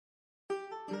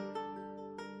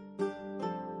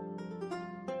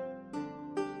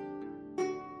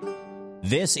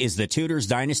This is the Tudors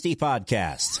Dynasty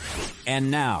Podcast.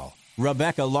 And now,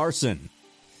 Rebecca Larson.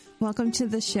 Welcome to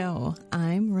the show.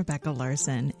 I'm Rebecca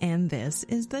Larson, and this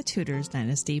is the Tudors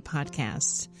Dynasty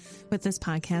Podcast. With this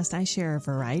podcast, I share a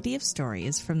variety of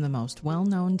stories from the most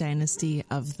well-known dynasty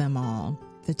of them all,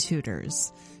 the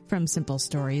Tudors. From simple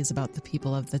stories about the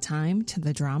people of the time to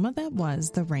the drama that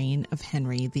was the reign of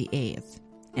Henry VIII.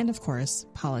 And of course,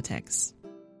 politics.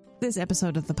 This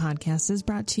episode of the podcast is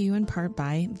brought to you in part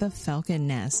by The Falcon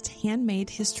Nest, handmade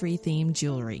history-themed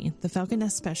jewelry. The Falcon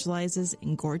Nest specializes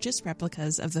in gorgeous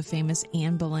replicas of the famous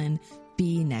Anne Boleyn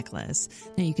bee necklace.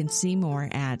 Now you can see more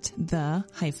at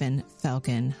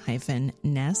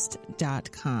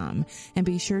the-falcon-nest.com and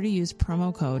be sure to use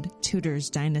promo code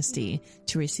Tudors Dynasty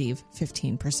to receive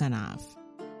 15% off.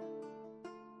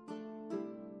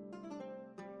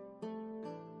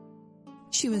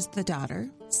 She was the daughter,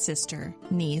 sister,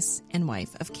 niece, and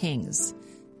wife of kings.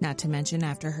 Not to mention,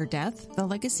 after her death, the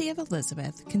legacy of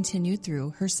Elizabeth continued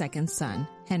through her second son,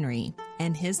 Henry,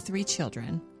 and his 3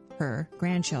 children, her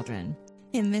grandchildren.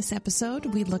 In this episode,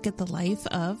 we look at the life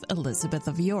of Elizabeth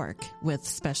of York with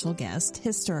special guest,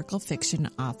 historical fiction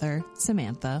author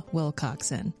Samantha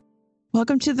Wilcoxon.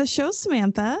 Welcome to the show,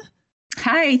 Samantha.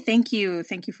 Hi, thank you.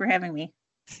 Thank you for having me.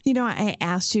 You know, I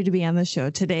asked you to be on the show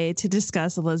today to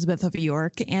discuss Elizabeth of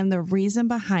York, and the reason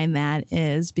behind that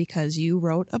is because you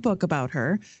wrote a book about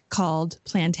her called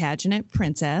Plantagenet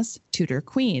Princess, Tudor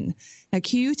Queen. Now,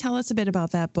 can you tell us a bit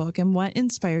about that book and what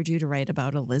inspired you to write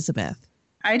about Elizabeth?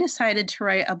 I decided to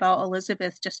write about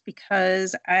Elizabeth just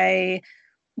because I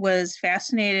was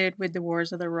fascinated with the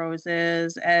Wars of the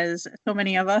Roses, as so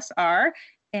many of us are,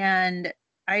 and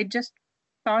I just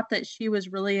thought that she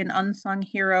was really an unsung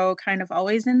hero, kind of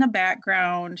always in the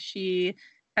background. She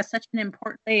has such an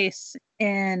important place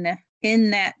in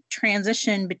that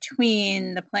transition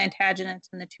between the Plantagenets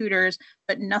and the Tudors,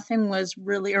 but nothing was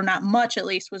really, or not much at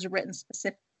least, was written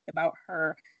specifically about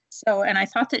her. So, and I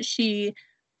thought that she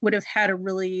would have had a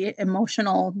really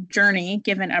emotional journey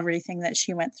given everything that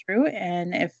she went through.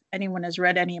 And if anyone has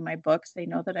read any of my books, they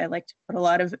know that I like to put a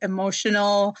lot of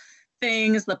emotional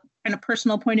things, the kind of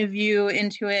personal point of view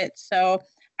into it. So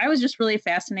I was just really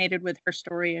fascinated with her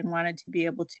story and wanted to be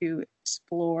able to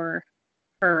explore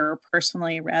her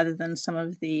personally rather than some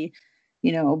of the,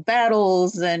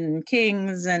 battles and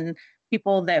kings and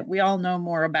people that we all know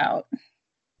more about.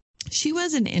 She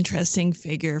was an interesting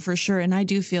figure for sure. And I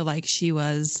do feel like she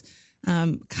was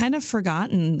kind of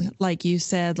forgotten. Like you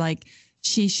said, like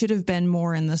she should have been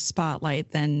more in the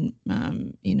spotlight than,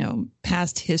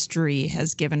 past history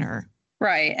has given her.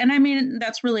 Right. And I mean,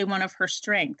 that's really one of her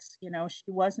strengths. She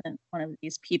wasn't one of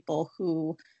these people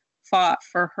who fought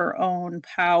for her own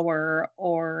power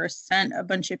or sent a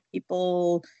bunch of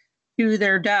people to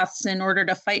their deaths in order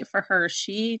to fight for her.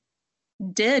 She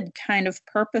did kind of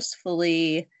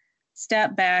purposefully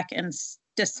step back and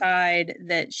decide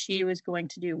that she was going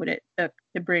to do what it took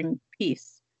to bring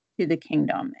peace to the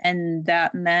kingdom. And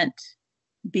that meant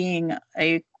being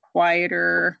a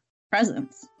quieter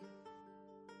presence.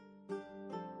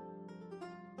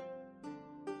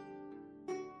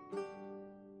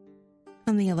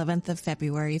 On the 11th of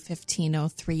February,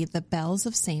 1503, the bells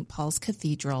of St. Paul's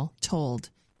Cathedral tolled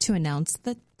to announce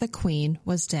that the Queen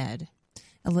was dead.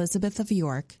 Elizabeth of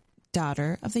York,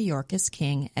 daughter of the Yorkist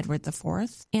King Edward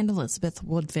IV and Elizabeth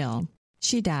Woodville.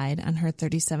 She died on her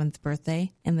 37th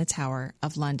birthday in the Tower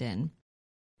of London.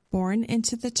 Born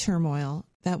into the turmoil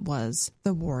that was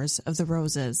the Wars of the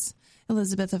Roses,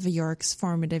 Elizabeth of York's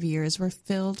formative years were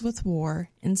filled with war,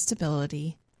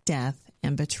 instability, death,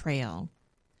 and betrayal.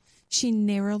 She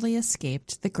narrowly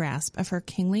escaped the grasp of her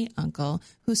kingly uncle,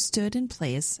 who stood in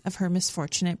place of her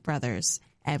misfortunate brothers,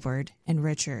 Edward and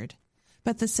Richard.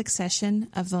 But the succession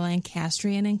of the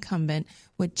Lancastrian incumbent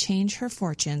would change her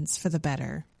fortunes for the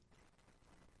better.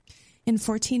 In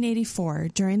 1484,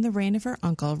 during the reign of her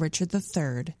uncle Richard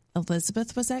III,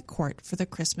 Elizabeth was at court for the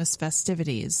Christmas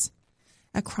festivities.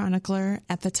 A chronicler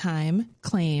at the time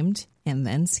claimed, and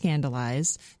then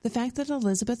scandalized, the fact that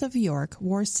Elizabeth of York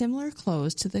wore similar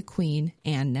clothes to the Queen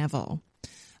Anne Neville.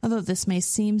 Although this may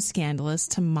seem scandalous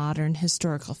to modern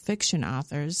historical fiction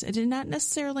authors, it did not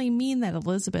necessarily mean that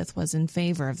Elizabeth was in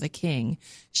favor of the king.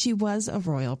 She was a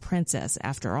royal princess,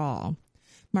 after all.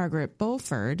 Margaret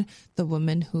Beaufort, the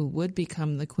woman who would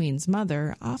become the Queen's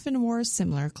mother, often wore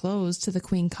similar clothes to the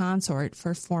Queen consort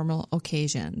for formal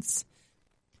occasions.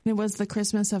 It was the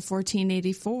Christmas of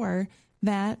 1484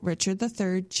 that Richard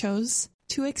III chose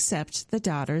to accept the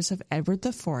daughters of Edward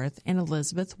IV and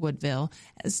Elizabeth Woodville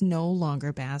as no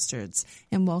longer bastards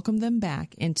and welcome them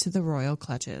back into the royal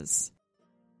clutches.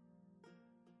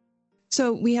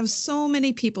 So we have so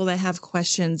many people that have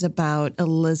questions about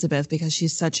Elizabeth because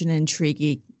she's such an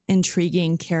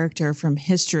intriguing character from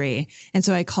history. And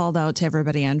so I called out to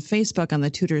everybody on Facebook, on the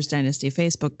Tudors Dynasty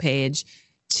Facebook page,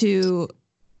 to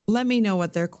let me know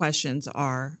what their questions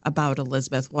are about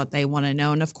Elizabeth, what they want to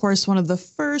know. And of course, one of the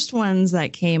first ones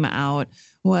that came out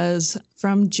was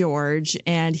from George,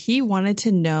 and he wanted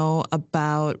to know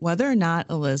about whether or not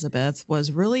Elizabeth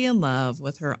was really in love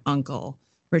with her uncle,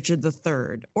 Richard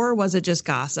III, or was it just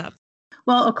gossip?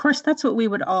 Well, of course, that's what we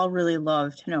would all really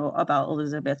love to know about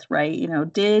Elizabeth, right?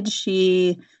 Did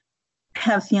she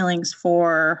have feelings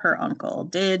for her uncle?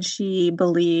 Did she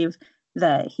believe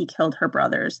that he killed her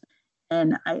brothers?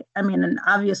 And and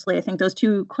obviously, I think those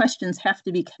two questions have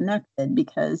to be connected,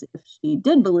 because if she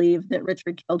did believe that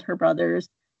Richard killed her brothers,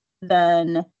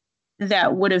 then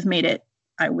that would have made it,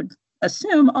 I would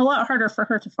assume, a lot harder for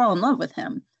her to fall in love with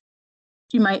him.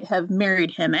 She might have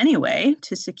married him anyway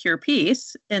to secure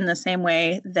peace in the same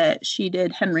way that she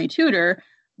did Henry Tudor,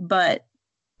 but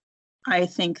I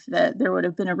think that there would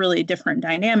have been a really different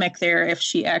dynamic there if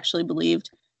she actually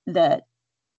believed that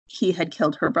he had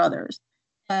killed her brothers.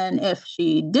 And if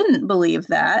she didn't believe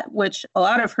that, which a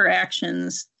lot of her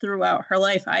actions throughout her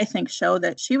life, I think, show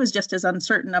that she was just as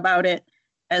uncertain about it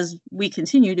as we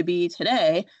continue to be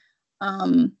today.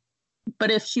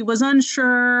 But if she was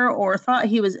unsure or thought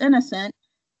he was innocent,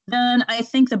 then I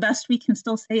think the best we can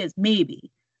still say is maybe.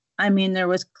 I mean, there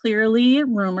was clearly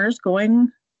rumors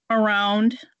going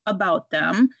around about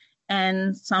them,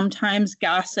 and sometimes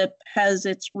gossip has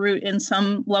its root in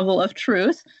some level of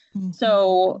truth. Mm-hmm.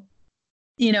 So,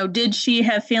 did she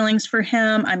have feelings for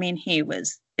him? I mean, he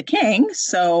was the king,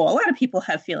 so a lot of people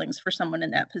have feelings for someone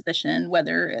in that position,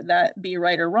 whether that be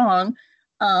right or wrong.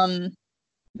 And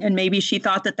maybe she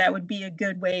thought that would be a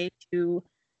good way to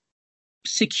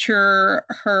secure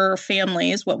her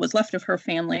family's, what was left of her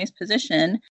family's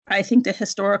position. I think the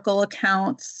historical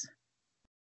accounts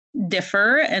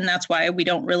differ, and that's why we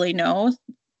don't really know.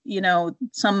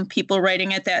 Some people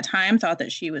writing at that time thought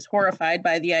that she was horrified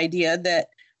by the idea that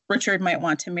Richard might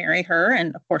want to marry her.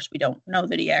 And of course, we don't know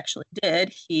that he actually did.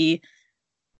 He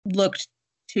looked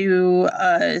to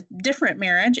a different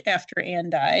marriage after Anne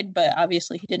died, but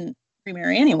obviously he didn't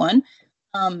remarry anyone.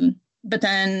 But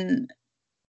then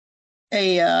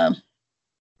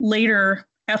later,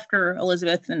 after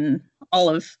Elizabeth and all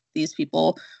of these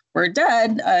people were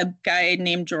dead, a guy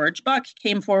named George Buck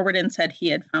came forward and said he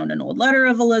had found an old letter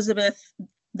of Elizabeth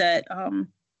that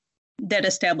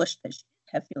established that she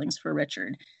had feelings for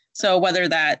Richard. So whether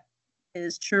that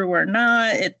is true or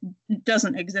not, it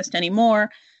doesn't exist anymore.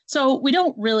 So we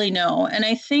don't really know. And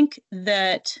I think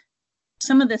that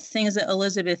some of the things that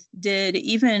Elizabeth did,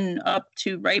 even up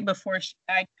to right before she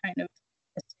died, kind of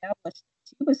established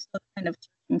she was still kind of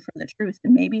searching for the truth.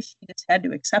 And maybe she just had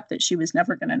to accept that she was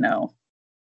never going to know.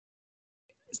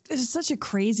 It was such a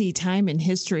crazy time in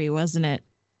history, wasn't it?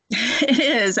 It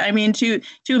is. I mean, to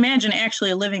imagine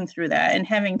actually living through that and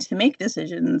having to make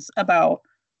decisions about,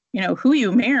 who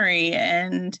you marry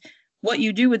and what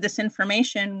you do with this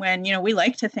information when, we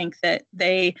like to think that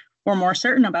they were more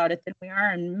certain about it than we are.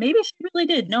 And maybe she really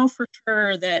did know for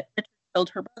sure that Richard killed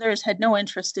her brothers, had no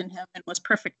interest in him, and was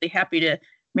perfectly happy to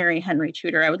marry Henry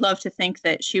Tudor. I would love to think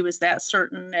that she was that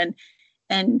certain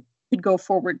and could go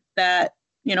forward that,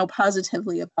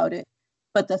 positively about it.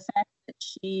 But the fact that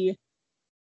she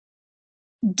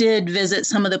did visit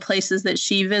some of the places that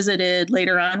she visited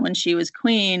later on when she was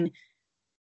queen,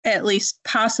 at least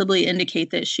possibly indicate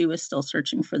that she was still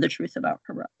searching for the truth about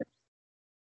her brothers.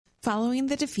 Following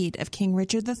the defeat of King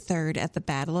Richard III at the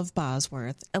Battle of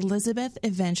Bosworth, Elizabeth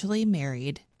eventually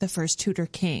married the first Tudor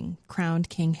king, crowned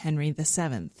King Henry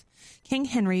VII. King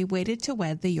Henry waited to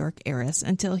wed the York heiress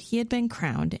until he had been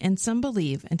crowned, and some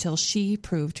believe until she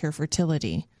proved her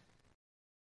fertility.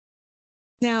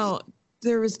 Now,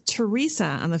 there was Teresa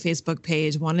on the Facebook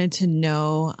page wanted to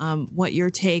know what your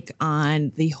take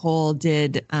on the whole,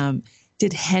 did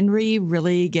Henry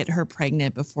really get her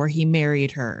pregnant before he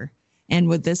married her? And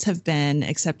would this have been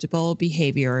acceptable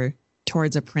behavior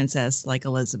towards a princess like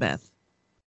Elizabeth?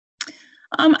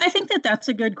 I think that's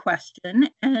a good question.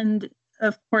 And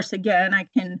of course, again, I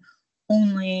can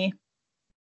only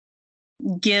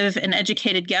give an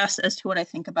educated guess as to what I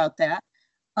think about that.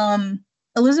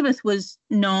 Elizabeth was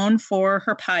known for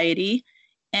her piety,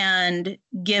 and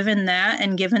given that,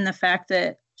 and given the fact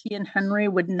that she and Henry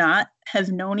would not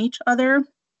have known each other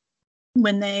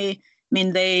when they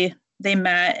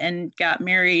met and got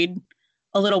married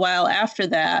a little while after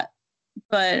that.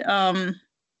 But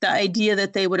the idea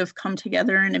that they would have come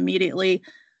together and immediately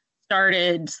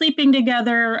started sleeping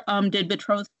together, did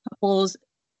betrothed couples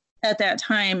at that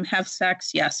time have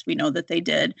sex? Yes, we know that they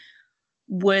did.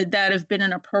 Would that have been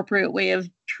an appropriate way of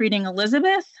treating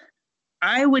Elizabeth?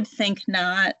 I would think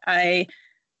not. I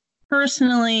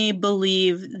personally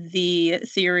believe the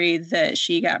theory that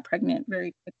she got pregnant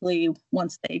very quickly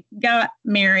once they got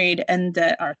married and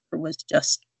that Arthur was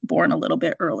just born a little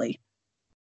bit early.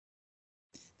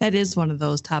 That is one of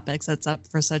those topics that's up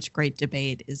for such great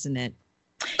debate, isn't it?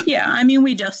 Yeah, I mean,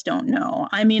 we just don't know.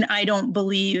 I mean, I don't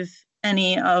believe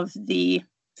any of the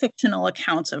fictional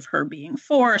accounts of her being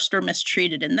forced or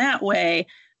mistreated in that way.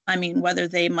 I mean, whether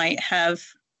they might have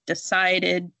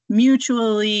decided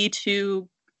mutually to,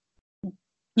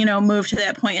 move to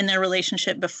that point in their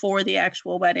relationship before the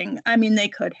actual wedding. I mean, they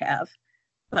could have,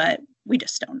 but we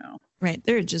just don't know. Right.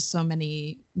 There are just so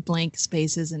many blank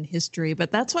spaces in history,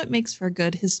 but that's what makes for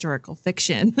good historical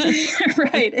fiction.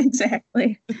 Right,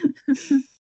 exactly.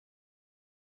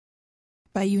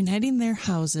 By uniting their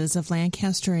houses of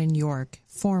Lancaster and York,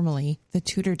 formally, the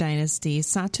Tudor dynasty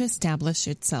sought to establish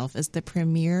itself as the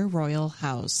premier royal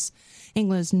house.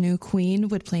 England's new queen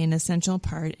would play an essential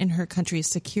part in her country's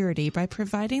security by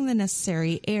providing the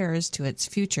necessary heirs to its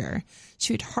future.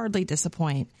 She would hardly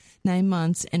disappoint. 9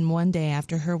 months and 1 day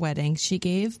after her wedding, she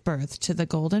gave birth to the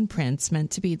Golden Prince, meant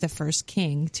to be the first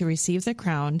king to receive the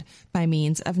crown by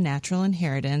means of natural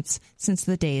inheritance since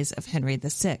the days of Henry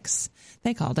VI.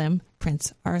 They called him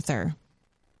Prince Arthur.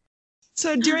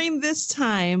 So during this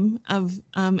time of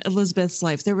Elizabeth's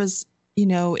life, there was,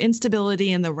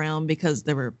 instability in the realm because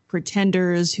there were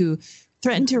pretenders who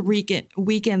threatened to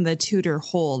weaken the Tudor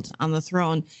hold on the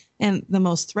throne. And the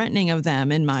most threatening of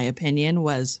them, in my opinion,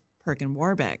 was Perkin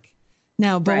Warbeck.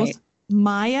 Now, both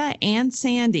Maya and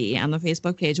Sandy on the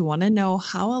Facebook page want to know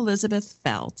how Elizabeth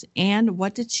felt and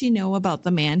what did she know about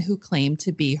the man who claimed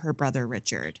to be her brother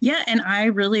Richard. Yeah, and I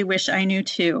really wish I knew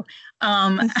too.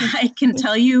 I can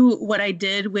tell you what I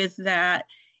did with that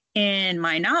in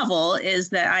my novel is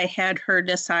that I had her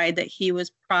decide that he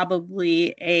was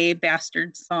probably a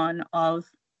bastard son of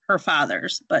her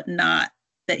father's, but not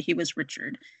that he was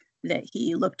Richard. That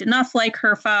he looked enough like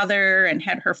her father and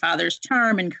had her father's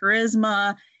charm and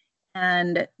charisma,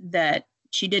 and that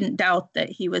she didn't doubt that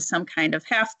he was some kind of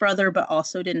half-brother, but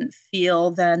also didn't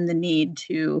feel then the need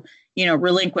to,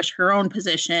 relinquish her own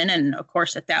position. And of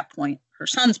course, at that point, her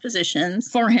son's position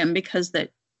for him, because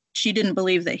that she didn't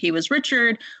believe that he was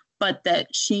Richard, but that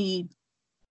she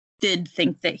did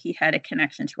think that he had a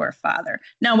connection to her father.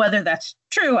 Now, whether that's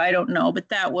true, I don't know, but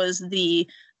that was the,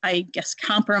 I guess,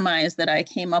 compromise that I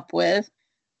came up with.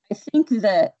 I think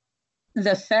that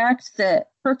the fact that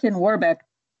Perkin Warbeck,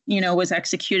 was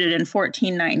executed in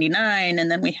 1499,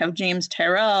 and then we have James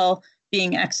Tyrrell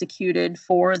being executed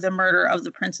for the murder of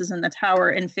the princes in the Tower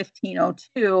in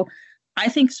 1502, I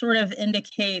think sort of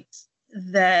indicates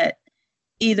that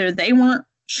either they weren't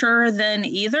sure then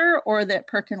either, or that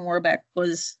Perkin Warbeck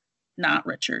was not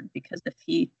Richard, because if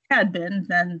he had been,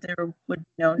 then there would be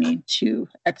no need to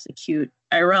execute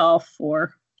Tyrrell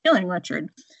for killing Richard.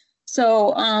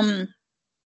 So,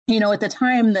 at the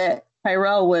time that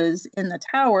Tyrrell was in the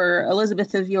Tower,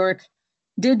 Elizabeth of York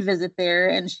did visit there,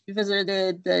 and she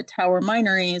visited the Tower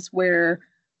Minories, where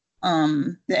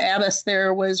the abbess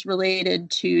there was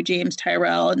related to James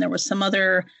Tyrrell, and there was some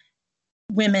other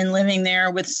women living there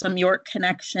with some York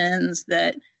connections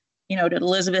that, did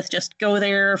Elizabeth just go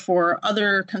there for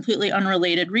other completely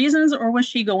unrelated reasons, or was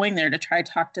she going there to try to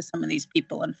talk to some of these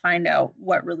people and find out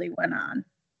what really went on?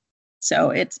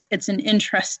 So it's an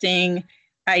interesting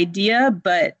idea,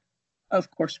 but of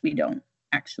course we don't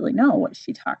actually know what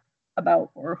she talked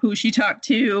about or who she talked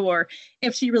to or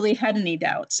if she really had any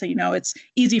doubts. So, it's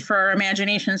easy for our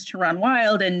imaginations to run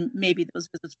wild, and maybe those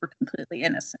visits were completely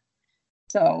innocent.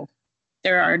 So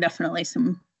there are definitely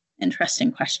some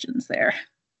interesting questions there.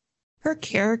 Her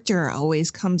character always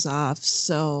comes off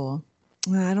so,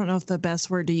 I don't know if the best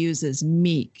word to use is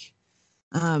meek,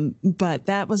 but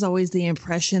that was always the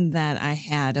impression that I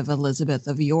had of Elizabeth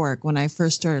of York when I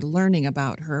first started learning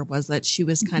about her, was that she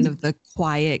was kind of the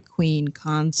quiet queen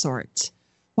consort.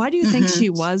 Why do you think she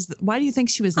was? Why do you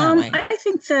think she was that way? I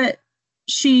think that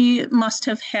she must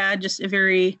have had just a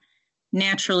very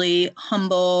naturally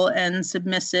humble and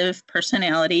submissive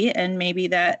personality, and maybe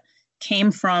that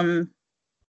came from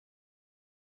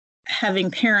having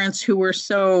parents who were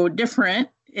so different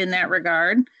in that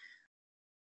regard,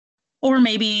 or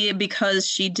maybe because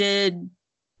she did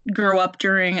grow up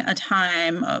during a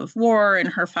time of war and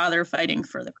her father fighting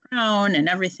for the crown and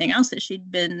everything else that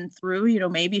she'd been through.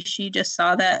 Maybe she just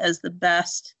saw that as the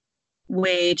best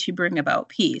way to bring about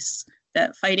peace,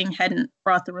 that fighting hadn't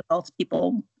brought the results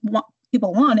people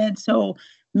wanted. So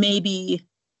maybe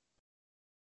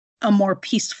a more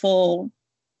peaceful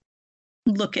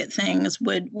look at things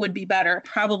would be better.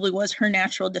 Probably was her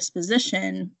natural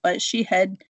disposition, but she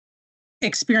had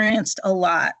experienced a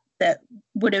lot that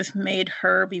would have made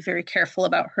her be very careful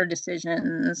about her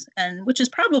decisions, and which is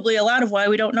probably a lot of why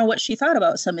we don't know what she thought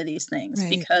about some of these things,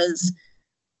 right, because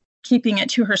keeping it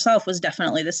to herself was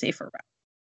definitely the safer route.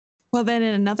 Well, then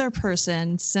another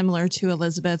person similar to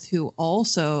Elizabeth who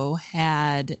also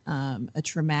had a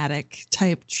traumatic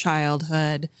type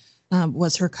childhood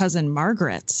was her cousin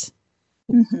Margaret.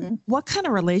 Mm-hmm. What kind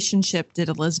of relationship did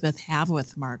Elizabeth have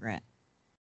with Margaret?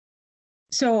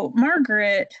 So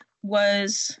Margaret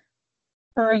was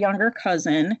her younger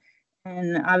cousin,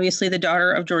 and obviously the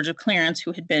daughter of George of Clarence,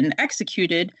 who had been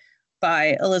executed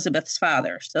by Elizabeth's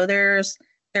father. So there's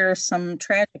some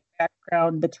tragic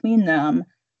background between them,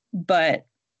 but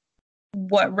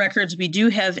what records we do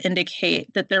have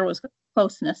indicate that there was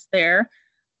closeness there.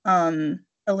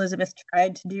 Elizabeth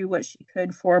tried to do what she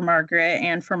could for Margaret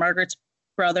and for Margaret's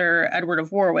brother, Edward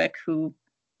of Warwick, who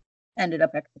ended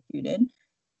up executed.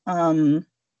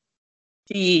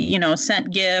 She,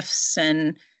 sent gifts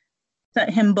and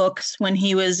sent him books when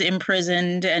he was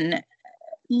imprisoned. And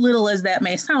little as that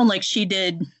may sound, like, she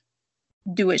did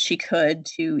do what she could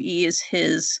to ease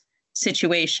his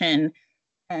situation.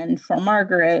 And for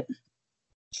Margaret,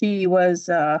 she was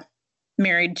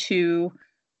married to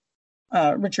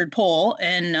Richard Pole.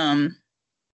 And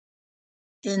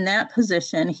in that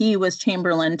position, he was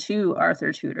Chamberlain to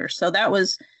Arthur Tudor. So that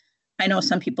was, I know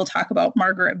some people talk about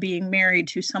Margaret being married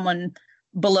to someone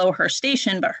below her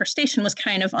station, but her station was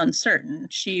kind of uncertain.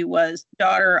 She was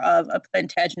daughter of a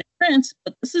Plantagenet prince,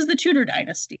 but this is the Tudor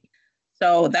dynasty.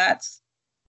 So that's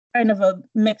kind of a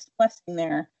mixed blessing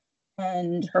there.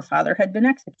 And her father had been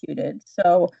executed.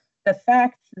 So the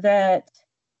fact that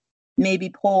maybe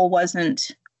Pole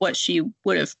wasn't what she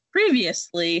would have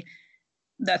previously,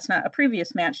 that's not a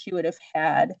previous match she would have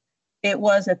had. It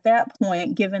was at that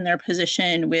point, given their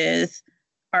position with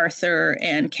Arthur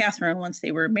and Catherine once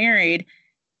they were married,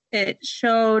 it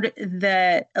showed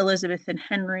that Elizabeth and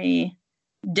Henry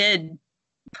did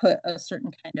put a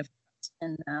certain kind of trust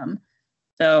in them.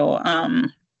 So,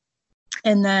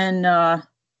 and then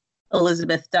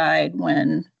Elizabeth died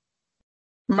when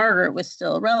Margaret was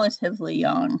still relatively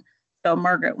young. So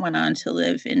Margaret went on to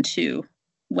live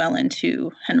well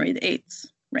into Henry VIII's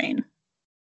reign.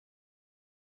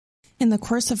 In the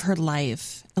course of her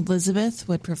life, Elizabeth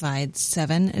would provide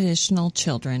 7 additional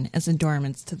children as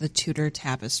adornments to the Tudor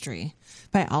tapestry.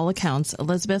 By all accounts,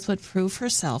 Elizabeth would prove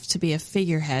herself to be a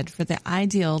figurehead for the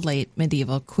ideal late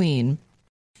medieval queen.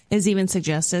 It is even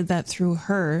suggested that through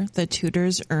her, the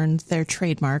Tudors earned their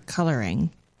trademark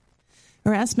coloring.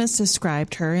 Erasmus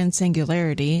described her in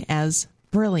singularity as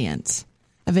brilliant.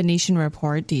 A Venetian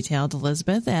report detailed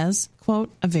Elizabeth as, quote,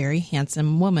 a very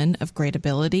handsome woman of great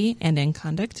ability and in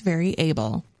conduct very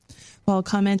able, while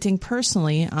commenting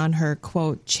personally on her,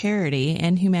 quote, charity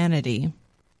and humanity.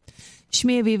 She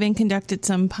may have even conducted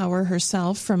some power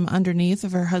herself from underneath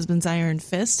of her husband's iron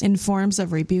fist in forms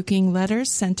of rebuking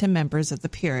letters sent to members of the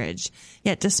peerage.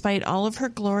 Yet despite all of her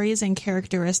glories and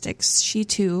characteristics, she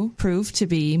too proved to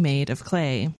be made of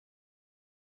clay.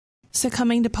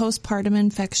 Succumbing to postpartum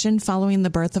infection following the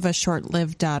birth of a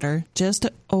short-lived daughter just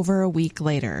over a week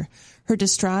later, her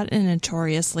distraught and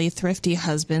notoriously thrifty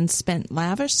husband spent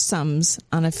lavish sums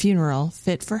on a funeral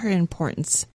fit for her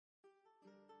importance.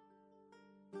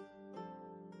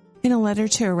 In a letter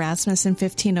to Erasmus in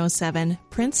 1507,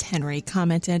 Prince Henry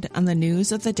commented on the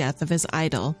news of the death of his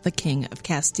idol, the King of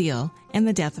Castile, and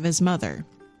the death of his mother.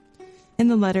 In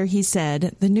the letter he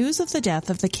said, "The news of the death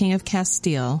of the King of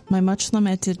Castile, my much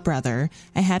lamented brother,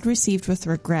 I had received with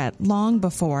regret long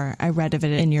before I read of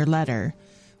it in your letter.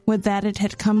 Would that it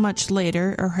had come much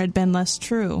later or had been less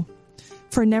true.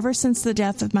 For never since the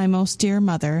death of my most dear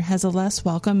mother has a less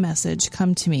welcome message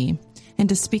come to me. And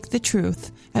to speak the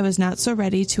truth, I was not so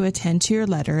ready to attend to your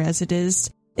letter as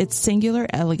its singular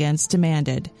elegance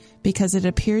demanded, because it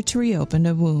appeared to reopen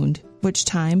a wound which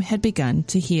time had begun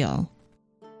to heal."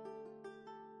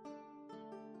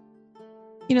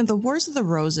 You know, the Wars of the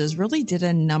Roses really did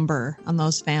a number on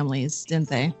those families, didn't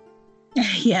they?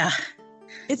 Yeah.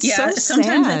 It's so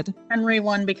sometimes sad. Henry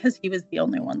won because he was the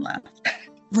only one left.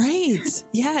 Right.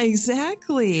 Yeah,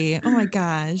 exactly. Oh my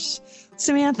gosh.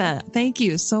 Samantha, thank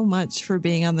you so much for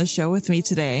being on the show with me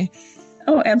today.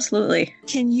 Oh, absolutely.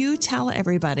 Can you tell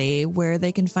everybody where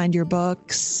they can find your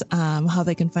books, how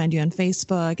they can find you on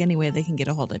Facebook, any way they can get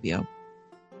a hold of you?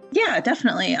 Yeah,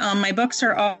 definitely. My books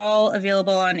are all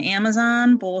available on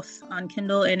Amazon, both on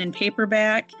Kindle and in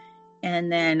paperback. And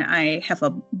then I have a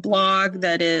blog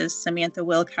that is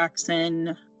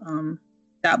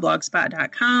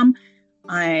SamanthaWilcoxon.blogspot.com.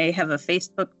 I have a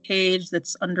Facebook page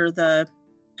that's under the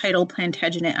title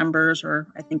Plantagenet Embers, or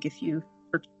I think if you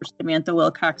search for Samantha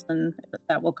Wilcoxon,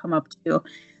 that will come up too.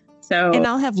 So, and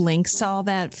I'll have links to all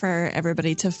that for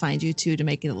everybody to find you too, to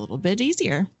make it a little bit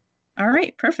easier. All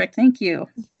right, perfect. Thank you.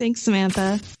 Thanks,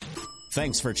 Samantha.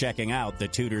 Thanks for checking out the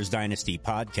Tudors Dynasty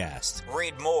podcast.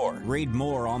 Read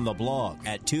more on the blog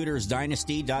at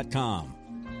tudorsdynasty.com.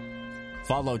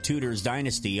 Follow Tudors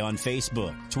Dynasty on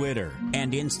Facebook, Twitter,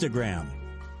 and Instagram.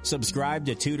 Subscribe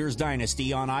to Tudors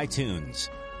Dynasty on iTunes.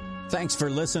 Thanks for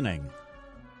listening.